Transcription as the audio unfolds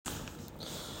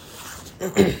All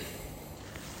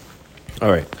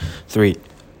right, three,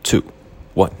 two,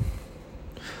 one.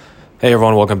 Hey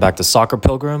everyone, welcome back to Soccer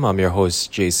Pilgrim. I'm your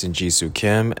host, Jason Jisoo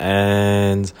Kim,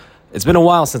 and it's been a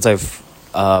while since I've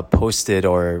posted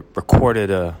or recorded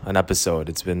an episode.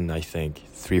 It's been, I think,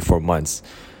 3-4 months.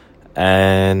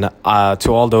 And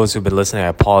to all those who've been listening, I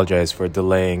apologize for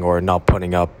delaying or not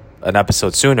putting up an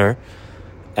episode sooner.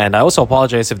 And I also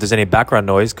apologize if there's any background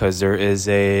noise because there is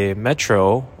a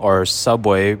metro or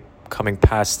subway coming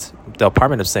past the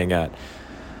apartment I'm staying at.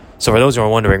 So for those who are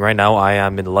wondering, right now I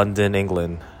am in London,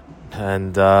 England. And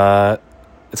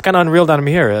it's kind of unreal that I'm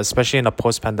here, especially in a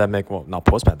post-pandemic, well, not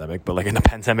post-pandemic, but like in a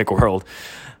pandemic world.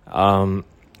 And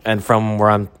from where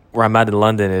I'm at in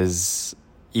London is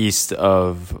east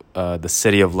of the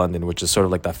city of London, which is sort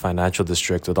of like that financial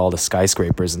district with all the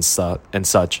skyscrapers and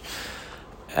such.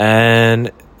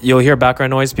 And you'll hear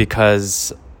background noise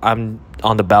because I'm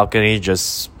on the balcony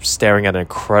just staring at an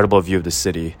incredible view of the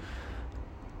city.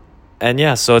 And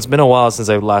yeah, so it's been a while since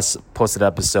I last posted an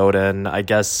episode, and I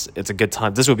guess it's a good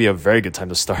time. This would be a very good time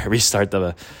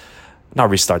to not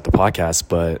restart the podcast,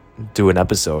 but do an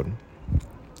episode.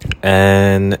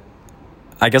 And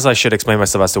I guess I should explain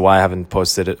myself as to why I haven't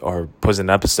posted an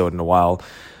episode in a while.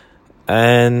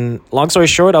 And long story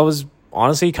short, I was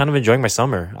honestly kind of enjoying my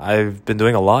summer. I've been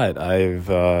doing a lot.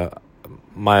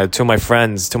 Two of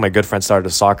my good friends started a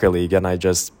soccer league, and I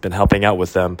just been helping out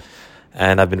with them.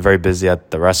 And I've been very busy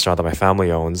at the restaurant that my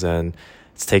family owns, and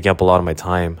it's taking up a lot of my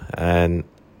time. And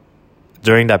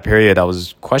during that period, I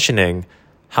was questioning,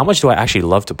 how much do I actually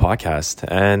love to podcast?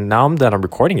 And now that I'm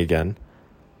recording again,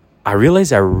 I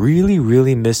realized I really,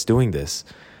 really miss doing this.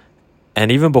 And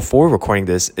even before recording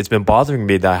this, it's been bothering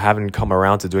me that I haven't come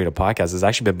around to doing a podcast. It's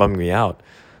actually been bumming me out.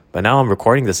 But now I'm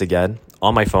recording this again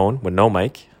on my phone with no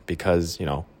mic because,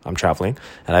 I'm traveling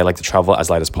and I like to travel as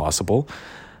light as possible.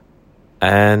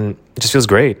 And it just feels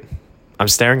great. I'm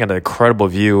staring at an incredible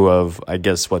view of, I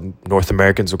guess, what North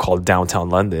Americans would call downtown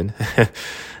London.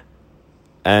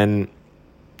 And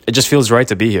it just feels right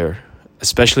to be here,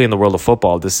 especially in the world of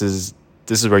football. This is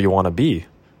where you want to be.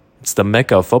 It's the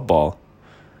mecca of football.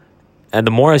 And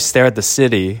the more I stare at the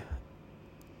city,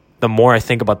 the more I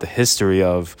think about the history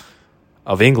of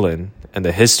England and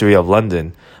the history of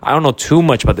London. I don't know too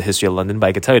much about the history of London, but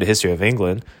I can tell you the history of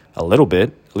England a little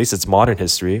bit. At least it's modern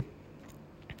history.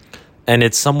 And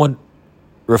it's somewhat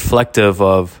reflective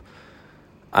of,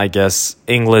 I guess,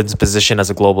 England's position as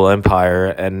a global empire,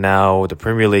 and now the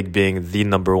Premier League being the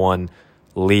number one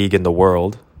league in the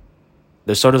world.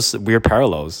 There's sort of weird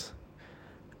parallels.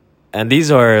 And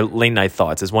these are late night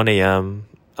thoughts. It's 1 a.m.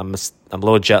 I'm a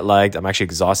little jet lagged. I'm actually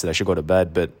exhausted. I should go to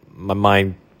bed, but my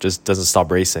mind just doesn't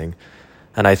stop racing.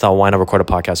 And I thought, why not record a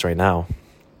podcast right now?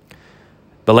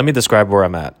 But let me describe where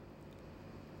I'm at.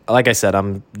 Like I said,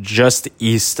 I'm just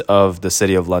east of the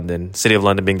city of London. City of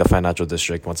London being the financial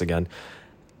district, once again.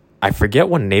 I forget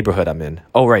what neighborhood I'm in.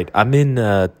 Oh, right. I'm in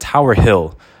Tower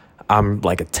Hill. I'm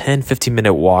like a 10-15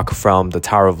 minute walk from the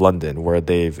Tower of London, where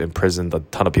they've imprisoned a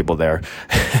ton of people there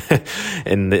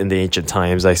in the ancient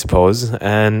times, I suppose.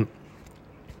 And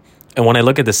when I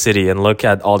look at the city and look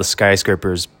at all the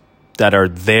skyscrapers that are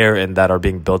there and that are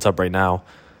being built up right now,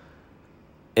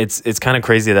 it's kind of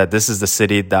crazy that this is the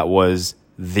city that was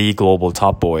the global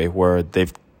top boy, where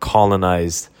they've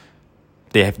colonized.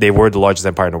 They were the largest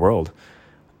empire in the world.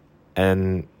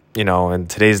 And in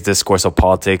today's discourse of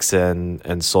politics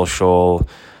and social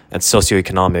and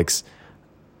socioeconomics,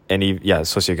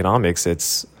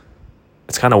 it's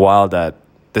kind of wild that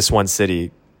this one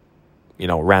city,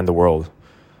 ran the world.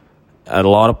 And a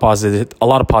lot of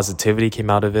positivity came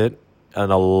out of it,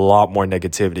 and a lot more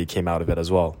negativity came out of it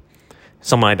as well.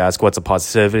 Some might ask, what's a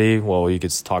positivity? Well, you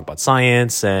could talk about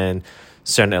science and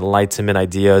certain Enlightenment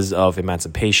ideas of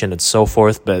emancipation and so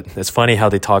forth. But it's funny how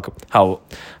how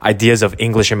ideas of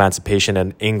English emancipation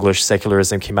and English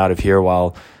secularism came out of here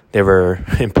while they were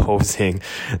imposing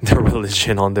their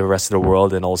religion on the rest of the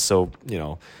world, and also,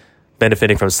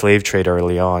 benefiting from slave trade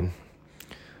early on.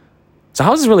 So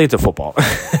how does this relate to football?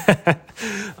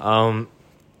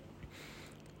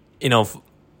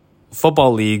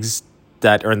 Football leagues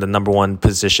that earn the number one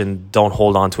position don't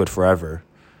hold on to it forever.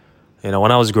 When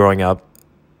I was growing up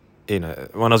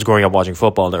watching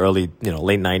football in the early,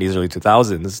 late 90s, early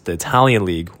 2000s, the Italian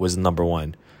league was number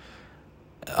one.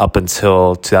 Up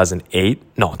until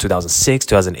 2006,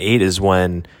 2008 is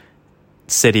when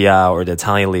Serie A, or the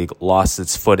Italian league, lost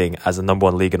its footing as the number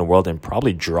one league in the world and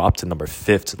probably dropped to number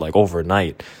 5th, like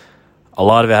overnight. A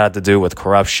lot of it had to do with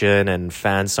corruption and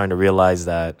fans starting to realize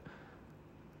that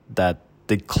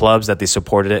the clubs that they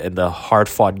supported and the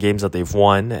hard-fought games that they've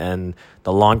won and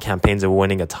the long campaigns of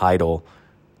winning a title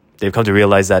they've come to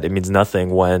realize that it means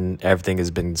nothing when everything has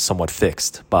been somewhat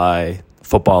fixed by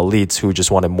football elites who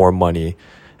just wanted more money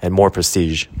and more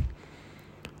prestige.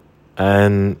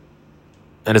 And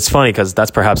it's funny because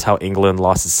that's perhaps how England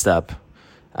lost its step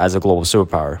as a global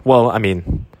superpower. Well, I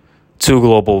mean, 2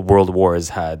 global world wars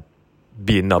had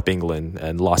beaten up England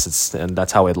and and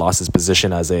that's how it lost its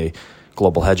position as a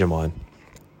global hegemon.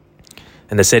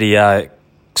 And the city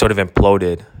sort of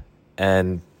imploded,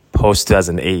 and post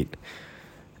 2008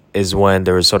 is when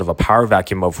there was sort of a power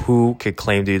vacuum of who could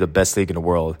claim to be the best league in the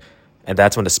world. And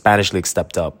that's when the Spanish league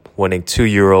stepped up, winning 2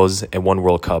 Euros and 1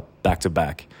 World Cup back to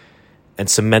back, and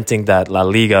cementing that La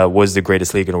Liga was the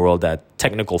greatest league in the world, that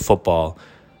technical football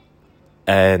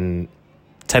and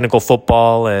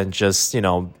just,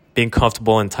 being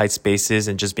comfortable in tight spaces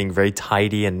and just being very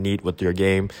tidy and neat with your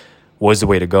game was the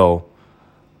way to go.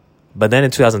 But then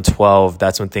in 2012,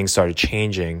 that's when things started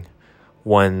changing.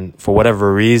 When, for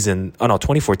whatever reason,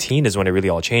 2014 is when it really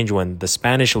all changed, when the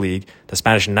Spanish league, the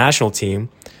Spanish national team,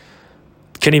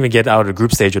 couldn't even get out of the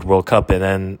group stage with World Cup. And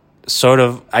then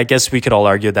I guess we could all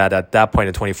argue that at that point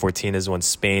in 2014 is when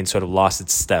Spain sort of lost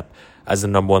its step as the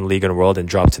number 1 league in the world and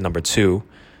dropped to number 2.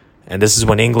 And this is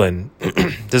when England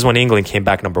came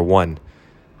back number 1,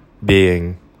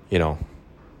 being,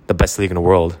 the best league in the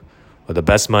world, with the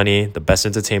best money, the best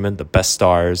entertainment, the best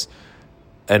stars,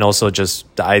 and also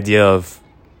just the idea of,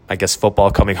 I guess,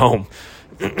 football coming home,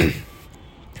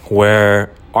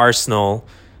 where Arsenal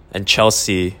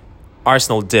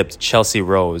dipped, Chelsea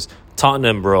rose,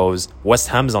 Tottenham rose, West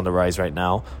Ham's on the rise right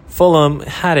now. Fulham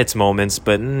had its moments,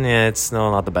 but it's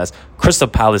not the best. Crystal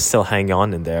Palace still hanging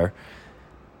on in there,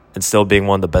 and still being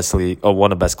one of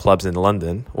the best clubs in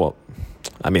London. Well,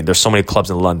 I mean, there's so many clubs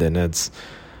in London.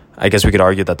 I guess we could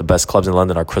argue that the best clubs in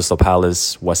London are Crystal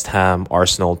Palace, West Ham,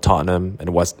 Arsenal, Tottenham, and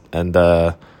I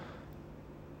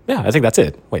think that's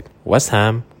it. Wait, West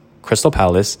Ham, Crystal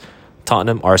Palace,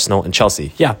 Tottenham, Arsenal, and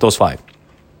Chelsea. Yeah, those 5.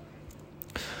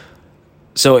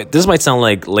 So this might sound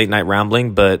like late night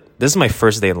rambling, but this is my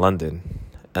first day in London.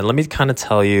 And let me kind of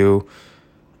tell you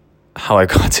how I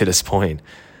got to this point.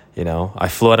 I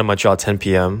flew out of Montreal at 10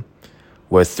 p.m.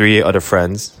 with 3 other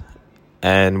friends,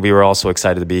 and we were also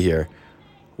excited to be here.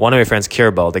 One of my friends,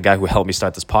 Kiribel, the guy who helped me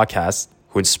start this podcast,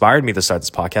 who inspired me to start this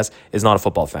podcast, is not a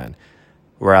football fan.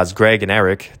 Whereas Greg and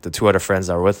Eric, the 2 other friends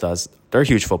that were with us, they're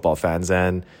huge football fans.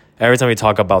 And every time we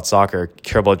talk about soccer,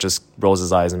 Kiribel just rolls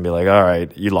his eyes and be like, all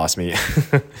right, you lost me.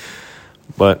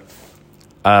 But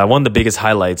one of the biggest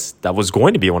highlights, that was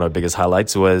going to be one of the biggest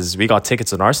highlights, was we got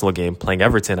tickets to an Arsenal game playing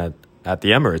Everton at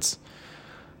the Emirates.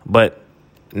 But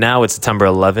now it's September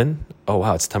 11. Oh,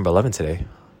 wow, it's September 11 today.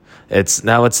 It's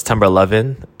September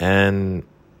 11, and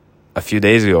a few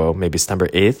days ago, maybe September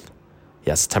 8th.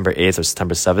 Yeah, September 8th or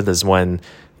September 7th is when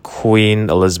Queen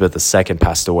Elizabeth II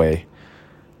passed away.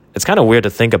 It's kind of weird to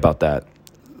think about that.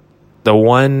 The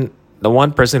one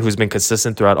person who's been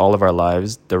consistent throughout all of our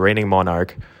lives, the reigning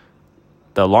monarch,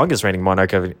 the longest reigning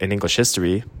monarch in English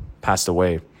history, passed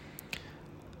away.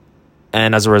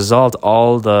 And as a result,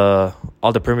 all the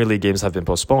Premier League games have been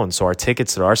postponed. So our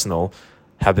tickets to Arsenal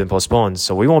have been postponed.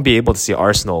 So we won't be able to see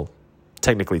Arsenal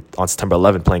technically on September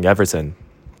 11th playing Everton.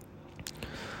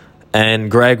 And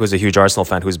Greg, who's a huge Arsenal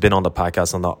fan, who's been on the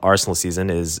podcast on the Arsenal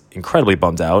season, is incredibly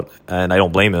bummed out, and I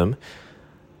don't blame him.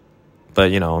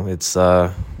 But it's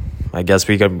I guess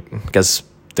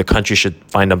the country should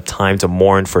find a time to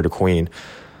mourn for the Queen.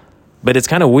 But it's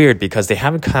kind of weird because they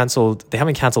haven't canceled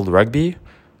rugby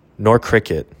nor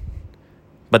cricket,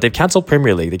 but they've canceled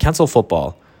Premier League, they canceled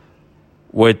football,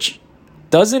 which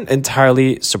doesn't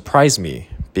entirely surprise me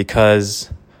because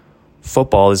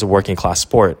football is a working class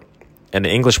sport. And the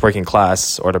English working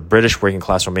class, or the British working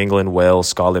class from England, Wales,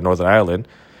 Scotland, Northern Ireland,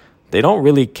 they don't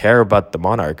really care about the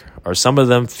monarch. Or some of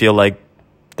them feel like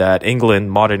that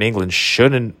modern England,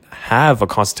 shouldn't have a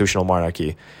constitutional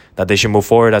monarchy, that they should move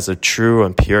forward as a true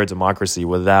and pure democracy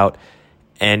without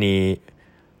any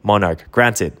monarch.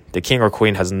 Granted, the king or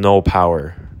queen has no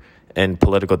power in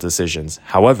political decisions.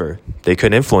 However, they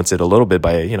could influence it a little bit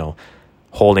by,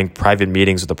 holding private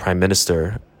meetings with the prime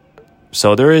minister.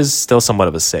 So there is still somewhat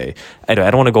of a say. I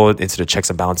don't want to go into the checks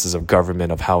and balances of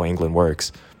government, of how England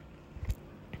works.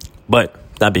 But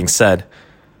that being said,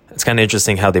 it's kind of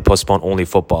interesting how they postpone only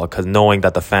football, because knowing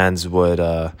that the fans would,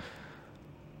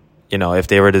 if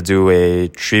they were to do a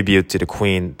tribute to the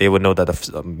Queen, they would know that,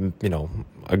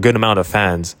 a good amount of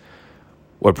fans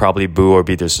would probably boo or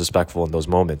be disrespectful in those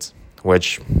moments,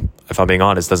 which, if I'm being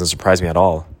honest, doesn't surprise me at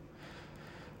all.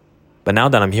 But now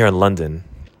that I'm here in London,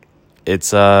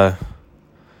 it's a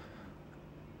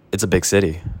big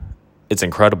city. it's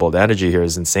incredible. The energy here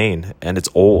is insane, and it's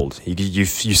old. You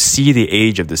see the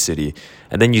age of the city,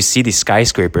 and then you see these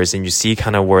skyscrapers, and you see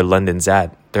kind of where London's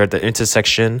at. They're at the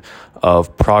intersection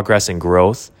of progress and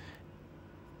growth,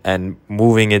 and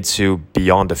moving into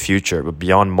beyond the future, but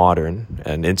beyond modern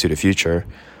and into the future,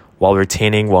 while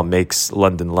retaining what makes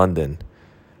London London.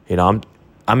 You know,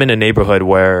 I'm in a neighborhood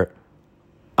where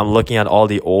I'm looking at all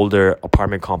the older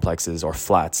apartment complexes or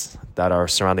flats that are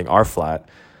surrounding our flat,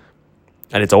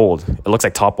 and it's old. It looks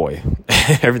like Top Boy.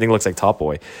 Everything looks like Top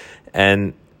Boy.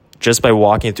 And just by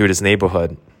walking through this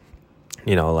neighborhood,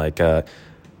 you know, like a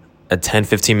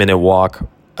 10-15 minute walk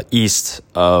east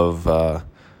of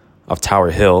Tower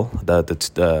Hill,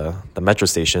 the metro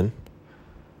station,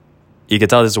 you can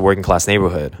tell this is a working class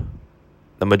neighborhood.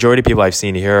 The majority of people I've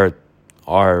seen here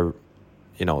are,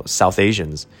 you know, South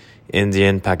Asians,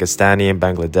 Indian, Pakistani,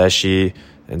 Bangladeshi,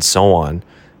 and so on.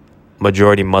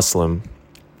 Majority Muslim.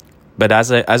 But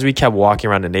as we kept walking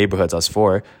around the neighborhoods, us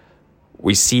four,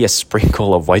 we see a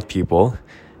sprinkle of white people,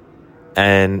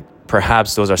 and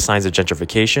perhaps those are signs of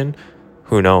gentrification.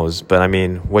 Who knows? But I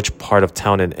mean, which part of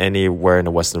town and anywhere in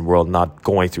the Western world not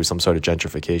going through some sort of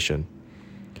gentrification?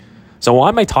 So why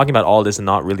am I talking about all this and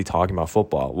not really talking about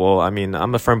football? Well, I mean,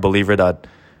 I'm a firm believer that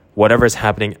whatever is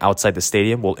happening outside the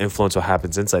stadium will influence what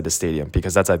happens inside the stadium,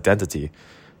 because that's identity.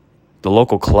 The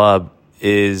local club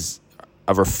is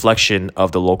a reflection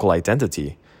of the local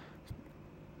identity.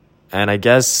 And I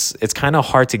guess it's kind of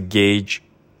hard to gauge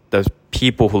the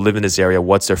people who live in this area,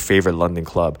 what's their favorite London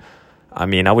club. I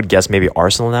mean, I would guess maybe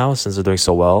Arsenal now, since they're doing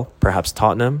so well. Perhaps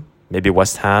Tottenham, maybe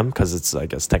West Ham, because it's, I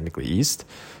guess, technically East.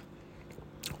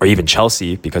 Or even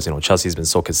Chelsea, because, you know, Chelsea's been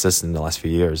so consistent in the last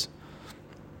few years.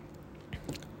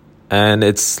 And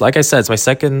it's, like I said, it's my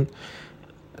second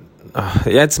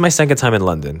time in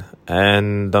London.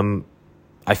 And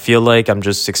I feel like I'm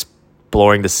just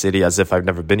exploring the city as if I've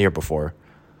never been here before.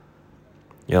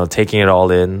 You know, taking it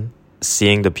all in,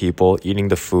 seeing the people, eating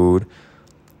the food,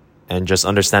 and just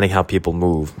understanding how people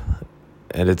move.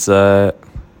 And it's, I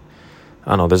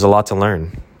don't know, there's a lot to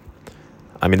learn.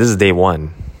 I mean, this is day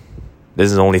one.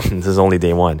 This is only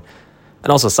day one.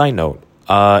 And also, side note,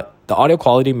 the audio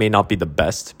quality may not be the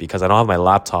best because I don't have my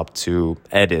laptop to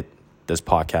edit this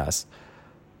podcast.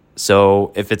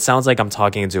 So if it sounds like I'm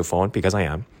talking into a phone, because I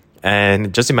am,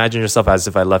 and just imagine yourself as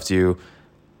if I left you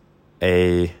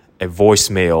a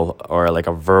voicemail or like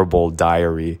a verbal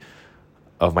diary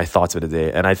of my thoughts of the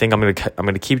day. And I think I'm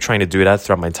gonna keep trying to do that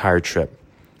throughout my entire trip.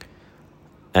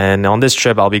 And on this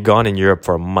trip, I'll be gone in Europe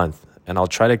for a month, and I'll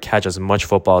try to catch as much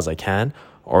football as I can,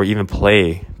 or even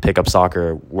pick up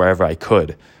soccer wherever I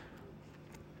could.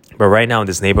 But right now in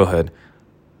this neighborhood,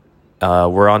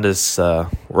 we're on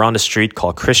the street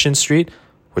called Christian Street,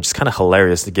 which is kind of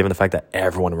hilarious given the fact that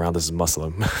everyone around us is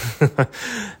Muslim.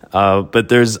 But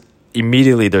there's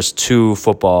two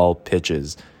football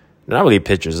pitches. Not really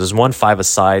pitches. There's one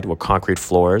 5-a-side with concrete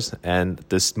floors. And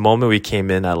this moment we came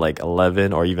in at like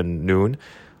 11 or even noon,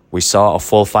 we saw a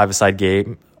full 5-a-side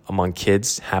game among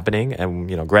kids happening. And,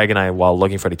 you know, Greg and I, while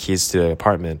looking for the keys to the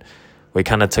apartment, we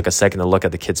kind of took a second to look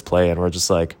at the kids play, and we're just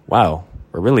like, wow,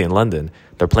 we're really in London.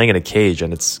 They're playing in a cage,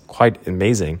 and it's quite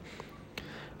amazing.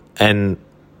 And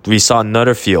we saw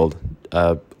another field,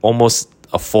 almost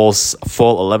a full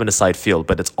 11-a-side field,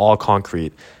 but it's all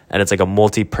concrete. And it's like a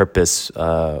multi-purpose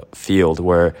field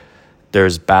where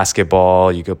there's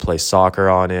basketball, you could play soccer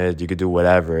on it, you could do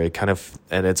whatever.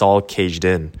 And it's all caged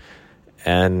in.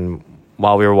 And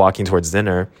while we were walking towards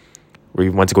dinner, we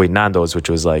went to go eat Nando's, which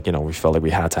was like, you know, we felt like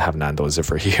we had to have Nando's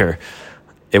if we're here.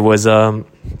 It was,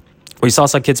 we saw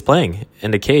some kids playing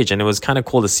in the cage, and it was kind of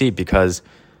cool to see because,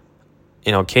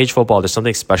 you know, cage football, there's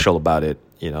something special about it.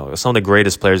 You know, some of the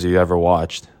greatest players you ever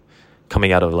watched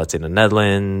coming out of, let's say, the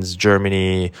Netherlands,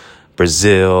 Germany,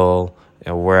 Brazil,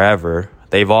 and wherever,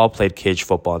 they've all played cage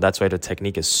football. And that's why the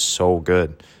technique is so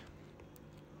good.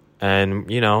 And,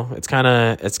 you know, it's kind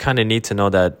of neat to know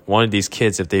that one of these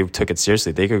kids, if they took it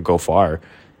seriously, they could go far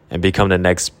and become the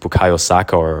next Bukayo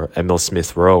Saka or Emil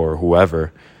Smith-Rowe or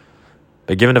whoever.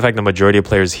 But given the fact the majority of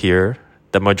players here,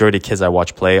 the majority of kids I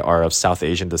watch play are of South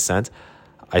Asian descent,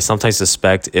 I sometimes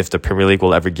suspect if the Premier League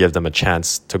will ever give them a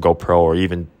chance to go pro or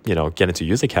even, you know, get into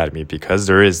youth academy, because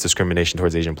there is discrimination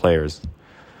towards Asian players.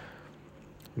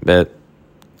 But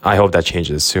I hope that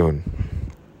changes soon.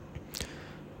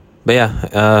 But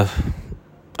yeah,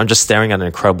 I'm just staring at an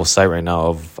incredible sight right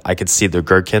now I could see the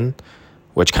Gherkin,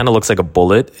 which kind of looks like a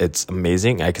bullet. It's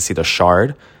amazing. I could see the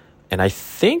Shard, and I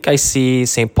think I see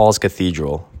St. Paul's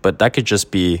Cathedral, but that could just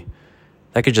be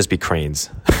cranes.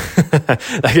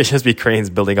 That could just be cranes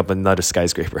building up another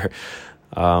skyscraper.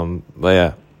 But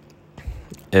yeah,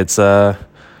 it's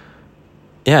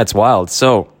Yeah, it's wild.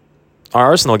 So our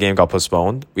Arsenal game got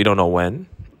postponed. We don't know when.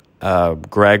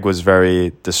 Greg was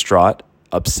very distraught,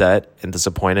 upset, and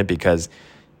disappointed because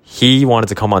he wanted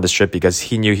to come on this trip because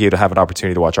he knew he would have an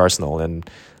opportunity to watch Arsenal. And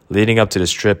leading up to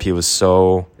this trip, he was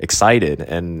so excited.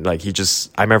 And like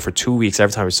I remember for 2 weeks,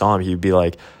 every time we saw him, he'd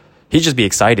just be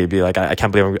excited. He'd be like, I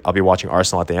can't believe I'll be watching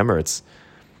Arsenal at the Emirates.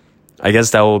 I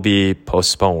guess that will be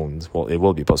postponed. Well, it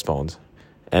will be postponed.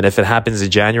 And if it happens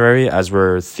in January, as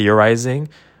we're theorizing,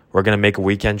 we're going to make a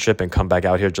weekend trip and come back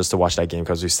out here just to watch that game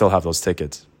because we still have those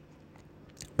tickets.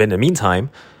 But in the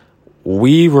meantime,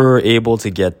 we were able to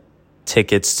get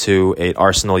tickets to an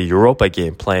Arsenal Europa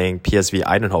game playing PSV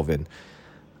Eindhoven.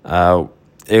 I'm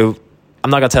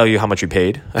not going to tell you how much we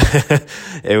paid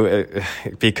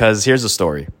because here's the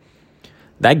story.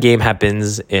 That game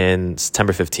happens in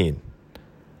September 15th.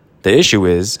 The issue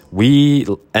is we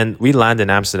land in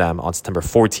Amsterdam on September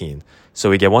 14th. So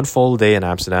we get one full day in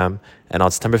Amsterdam, and on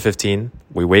September 15th,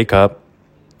 we wake up,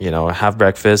 have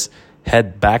breakfast,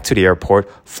 head back to the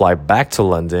airport, fly back to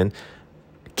London,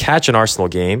 catch an Arsenal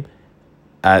game,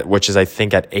 which is I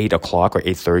think at 8 o'clock or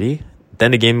 8:30.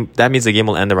 Then that means the game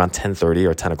will end around 10:30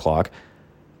 or 10 o'clock.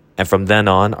 And from then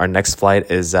on, our next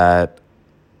flight's at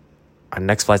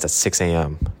 6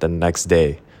 a.m. the next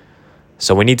day.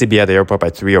 So we need to be at the airport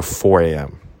by 3 or 4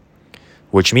 a.m.,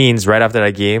 which means right after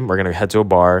that game, we're going to head to a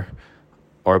bar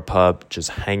or a pub, just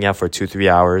hang out for 2-3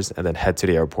 hours, and then head to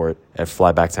the airport and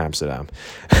fly back to Amsterdam.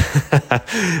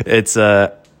 It's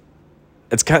kind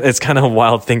of a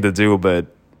wild thing to do, but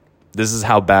this is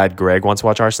how bad Greg wants to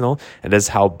watch Arsenal, and this is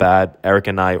how bad Eric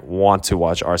and I want to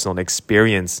watch Arsenal and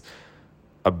experience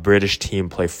a British team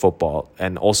play football.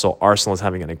 And also, Arsenal is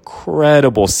having an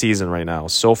incredible season right now.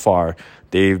 So far,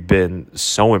 they've been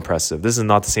so impressive. This is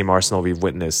not the same Arsenal we've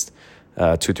witnessed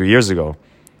 2-3 years ago.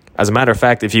 As a matter of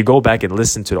fact, if you go back and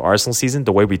listen to the Arsenal season,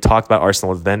 the way we talked about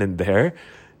Arsenal then and there,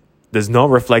 does not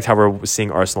reflect how we're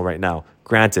seeing Arsenal right now.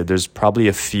 Granted, there's probably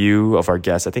a few of our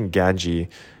guests. I think Ganji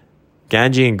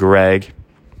and Greg,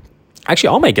 actually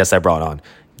all my guests I brought on,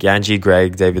 Ganji,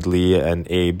 Greg, David Lee, and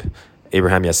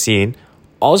Abraham Yassin,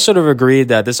 all sort of agreed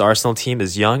that this Arsenal team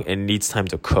is young and needs time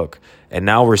to cook. And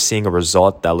now we're seeing a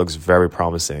result that looks very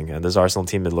promising. And this Arsenal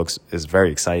team is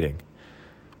very exciting.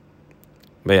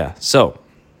 But yeah, so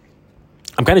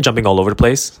I'm kind of jumping all over the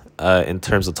place in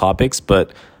terms of topics,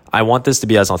 but I want this to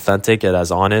be as authentic and as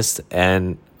honest.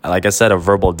 And like I said, a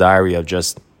verbal diary of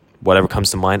just whatever comes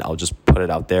to mind, I'll just put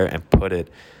it out there and put it,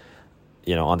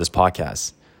 on this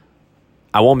podcast.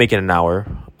 I won't make it an hour.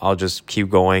 I'll just keep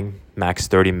going, max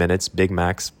 30 minutes, big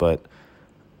max, but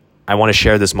I want to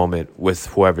share this moment with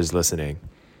whoever's listening.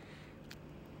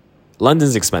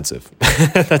 London's expensive.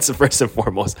 That's the first and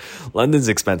foremost. London's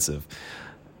expensive.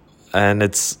 And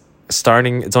it's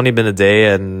only been a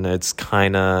day, and it's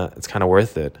kind of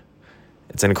worth it.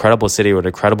 It's an incredible city with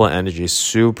incredible energy,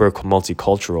 super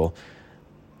multicultural.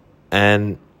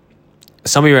 And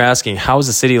some of you are asking, how is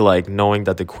the city like knowing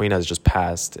that the Queen has just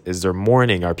passed? Is there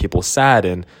mourning? Are people sad?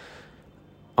 And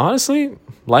honestly,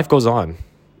 life goes on.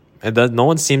 And no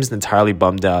one seems entirely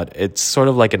bummed out. It's sort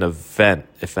of like an event,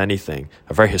 if anything,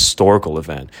 a very historical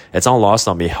event. It's not lost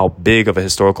on me how big of a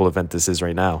historical event this is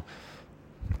right now.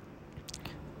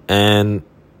 And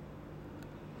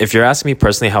if you're asking me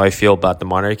personally how I feel about the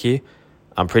monarchy,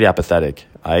 I'm pretty apathetic.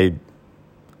 I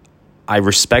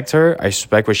respect her. I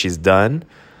respect what she's done.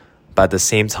 But at the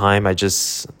same time, I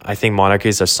think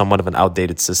monarchies are somewhat of an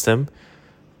outdated system.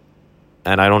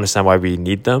 And I don't understand why we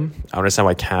need them. I don't understand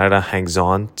why Canada hangs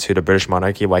on to the British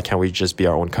monarchy. Why can't we just be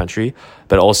our own country?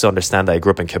 But also understand that I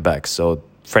grew up in Quebec. So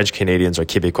French Canadians or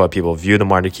Quebecois people view the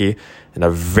monarchy in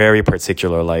a very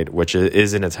particular light, which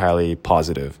isn't entirely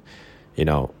positive.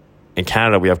 In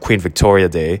Canada, we have Queen Victoria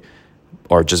Day,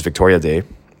 or just Victoria Day,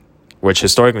 which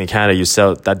historically in Canada,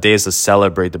 that day is to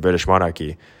celebrate the British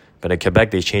monarchy. But in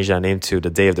Quebec, they changed that name to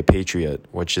the Day of the Patriot,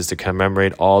 which is to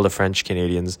commemorate all the French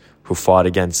Canadians who fought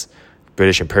against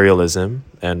British imperialism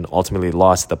and ultimately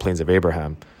lost at the Plains of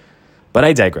Abraham. But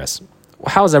I digress.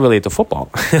 How does that relate to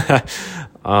football?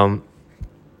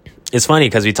 It's funny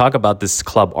because we talk about this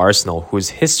club Arsenal, whose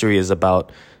history is about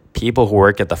people who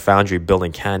work at the foundry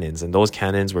building cannons, and those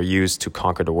cannons were used to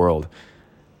conquer the world.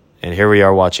 And here we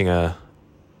are watching a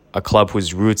club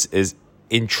whose roots is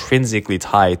intrinsically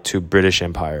tied to British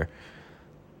Empire.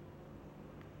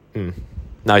 Now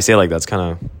I say it like that's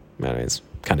kind of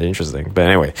interesting. But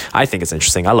anyway, I think it's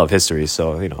interesting. I love history,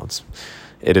 so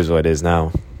it is what it is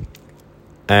now.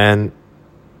 And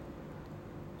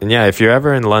yeah, if you're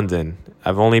ever in London,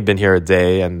 I've only been here a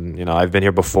day, and I've been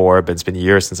here before, but it's been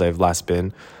years since I've last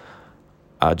been.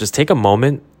 Just take a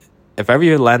moment if ever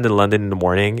you land in London in the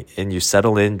morning and you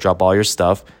settle in, drop all your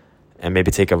stuff, and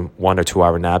maybe take a 1 or 2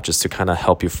 hour nap just to kind of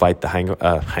help you fight the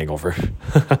hangover,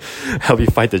 help you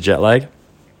fight the jet lag,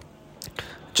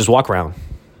 just walk around.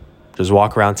 Just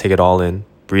walk around, take it all in,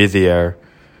 breathe the air,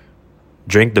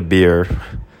 drink the beer,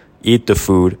 eat the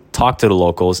food, talk to the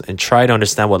locals, and try to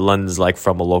understand what London's like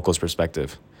from a local's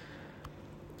perspective.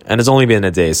 And it's only been a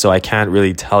day, so I can't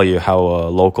really tell you how a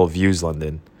local views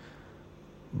London.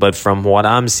 But from what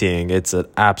I'm seeing, it's an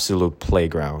absolute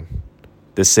playground.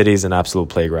 This city is an absolute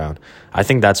playground. I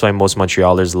think that's why most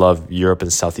Montrealers love Europe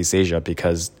and Southeast Asia,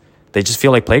 because they just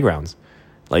feel like playgrounds.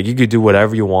 Like, you could do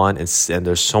whatever you want, and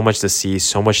there's so much to see,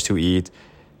 so much to eat,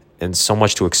 and so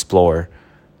much to explore.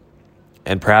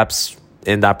 And perhaps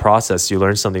in that process, you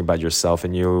learn something about yourself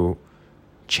and you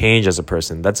change as a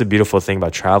person. That's a beautiful thing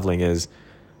about traveling, is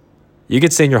you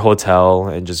could stay in your hotel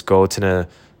and just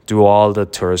do all the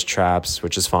tourist traps,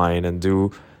 which is fine, and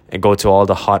go to all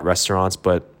the hot restaurants.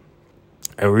 But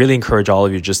I really encourage all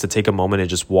of you just to take a moment and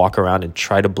just walk around and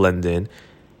try to blend in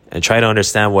and try to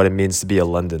understand what it means to be a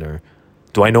Londoner.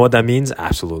 Do I know what that means?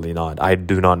 Absolutely not. I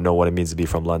do not know what it means to be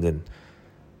from London.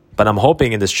 But I'm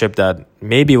hoping in this trip that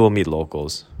maybe we'll meet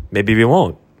locals. Maybe we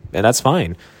won't. And that's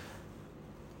fine.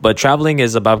 But traveling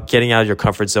is about getting out of your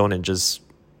comfort zone and just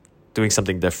doing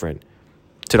something different.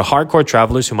 To the hardcore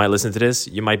travelers who might listen to this,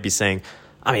 you might be saying,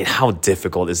 I mean, how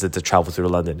difficult is it to travel through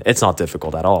London? It's not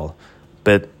difficult at all.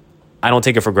 But I don't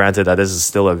take it for granted that this is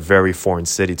still a very foreign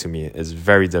city to me. It's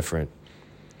very different.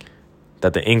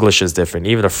 That the English is different.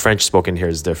 Even the French spoken here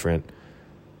is different.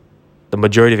 The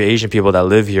majority of Asian people that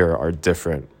live here are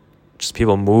different. Just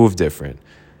people move different.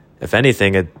 If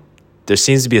anything, there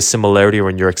seems to be a similarity in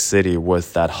New York City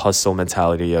with that hustle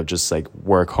mentality of just like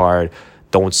work hard,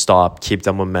 don't stop, keep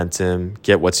that momentum,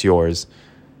 get what's yours,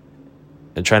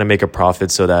 and trying to make a profit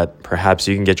so that perhaps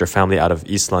you can get your family out of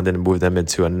East London and move them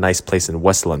into a nice place in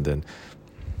West London.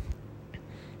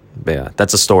 But yeah,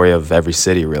 that's a story of every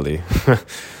city, really.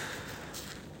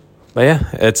 But yeah,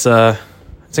 it's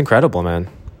incredible, man.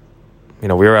 You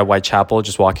know, we were at Whitechapel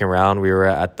just walking around. We were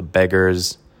at the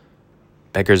Beggars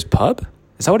Pub?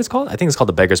 Is that what it's called? I think it's called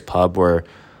the Beggars Pub, where,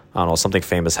 I don't know, something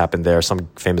famous happened there, some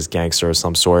famous gangster of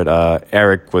some sort.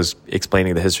 Eric was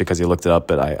explaining the history because he looked it up,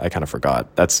 but I kind of forgot.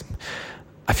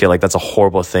 I feel like that's a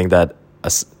horrible thing that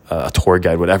a tour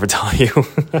guide would ever tell you.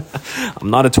 I'm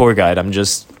not a tour guide. I'm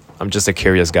just a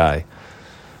curious guy.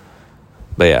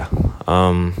 But yeah,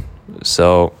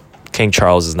 so King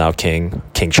Charles is now king.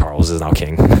 King Charles is now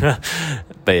king.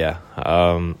 But yeah,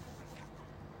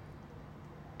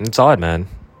 it's odd, man.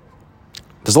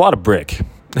 There's a lot of brick.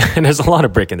 And there's a lot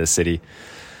of brick in this city.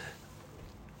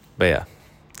 But yeah,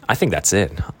 I think that's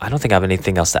it. I don't think I have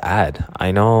anything else to add.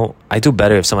 I know I do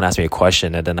better if someone asks me a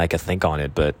question and then I can think on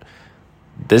it. But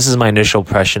this is my initial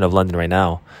impression of London right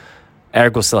now.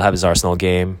 Eric will still have his Arsenal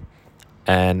game.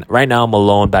 And right now I'm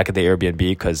alone back at the Airbnb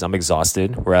because I'm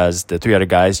exhausted. Whereas the 3 other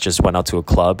guys just went out to a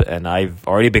club. And I've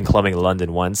already been clubbing in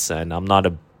London once. And I'm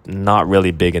not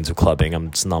really big into clubbing.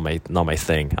 It's not my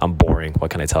thing. I'm boring. What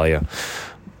can I tell you?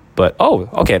 But, oh,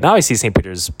 okay, now I see St.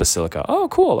 Peter's Basilica. Oh,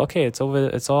 cool. Okay, it's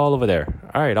all over there.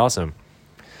 All right, awesome.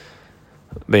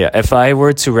 But yeah, if I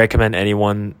were to recommend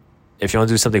anyone, if you want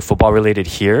to do something football related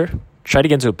here, try to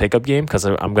get into a pickup game, because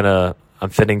I'm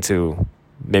fitting to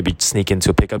maybe sneak into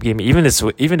a pickup game, even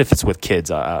if it's with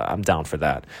kids. I'm down for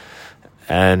that.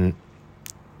 And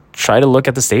try to look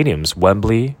at the stadiums: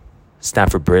 Wembley,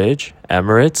 Stamford Bridge,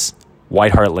 Emirates,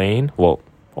 White Hart Lane,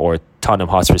 or Tottenham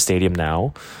Hotspur Stadium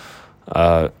now.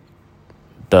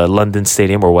 The London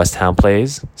Stadium where West Ham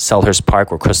plays, Selhurst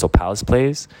Park where Crystal Palace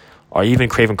plays, or even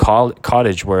Craven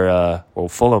Cottage where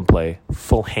Fulham plays.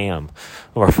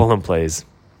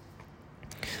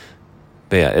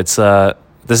 But yeah,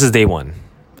 this is day one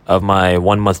of my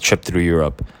 1 month trip through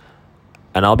Europe,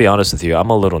 and I'll be honest with you, I'm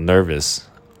a little nervous.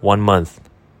 1 month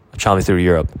of traveling through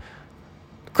Europe.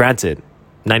 Granted,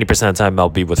 90% of the time I'll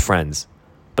be with friends,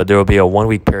 but there will be a 1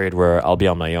 week period where I'll be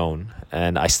on my own,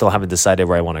 and I still haven't decided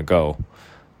where I want to go.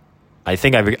 I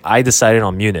think I decided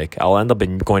on Munich. I'll end up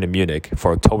going to Munich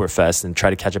for Oktoberfest and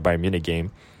try to catch a Bayern Munich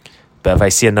game. But if I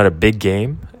see another big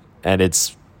game and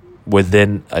it's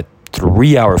within a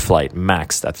 3-hour flight,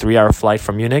 max, that 3-hour flight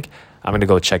from Munich, I'm going to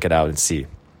go check it out and see.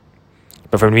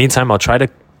 But for the meantime,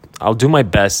 I'll do my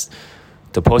best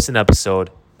to post an episode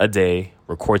a day,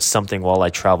 record something while I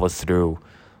travel through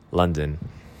London.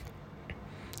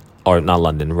 Or not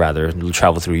London, rather,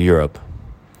 travel through Europe.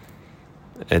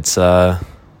 It's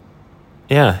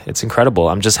incredible.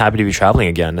 I'm just happy to be traveling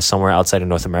again to somewhere outside of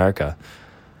North America.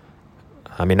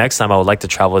 I mean, next time I would like to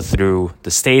travel through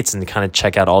the States and kind of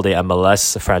check out all the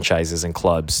MLS franchises and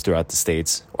clubs throughout the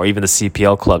States, or even the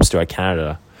CPL clubs throughout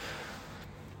Canada.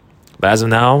 But as of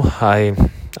now, I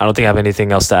don't think I have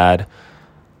anything else to add.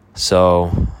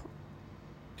 So,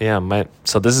 yeah,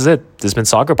 so this is it. This has been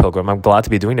Soccer Pilgrim. I'm glad to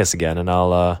be doing this again, and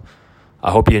I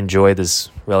hope you enjoy this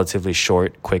relatively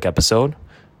short, quick episode,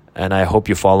 and I hope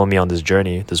you follow me on this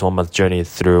journey, this 1 month journey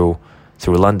through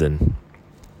London.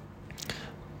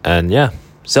 And yeah,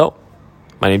 so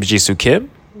my name is Jisoo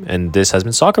Kim, and this has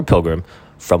been Soccer Pilgrim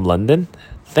from London.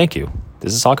 Thank you.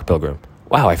 This is Soccer Pilgrim.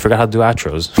 Wow, I forgot how to do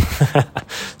outros.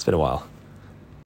 It's been a while.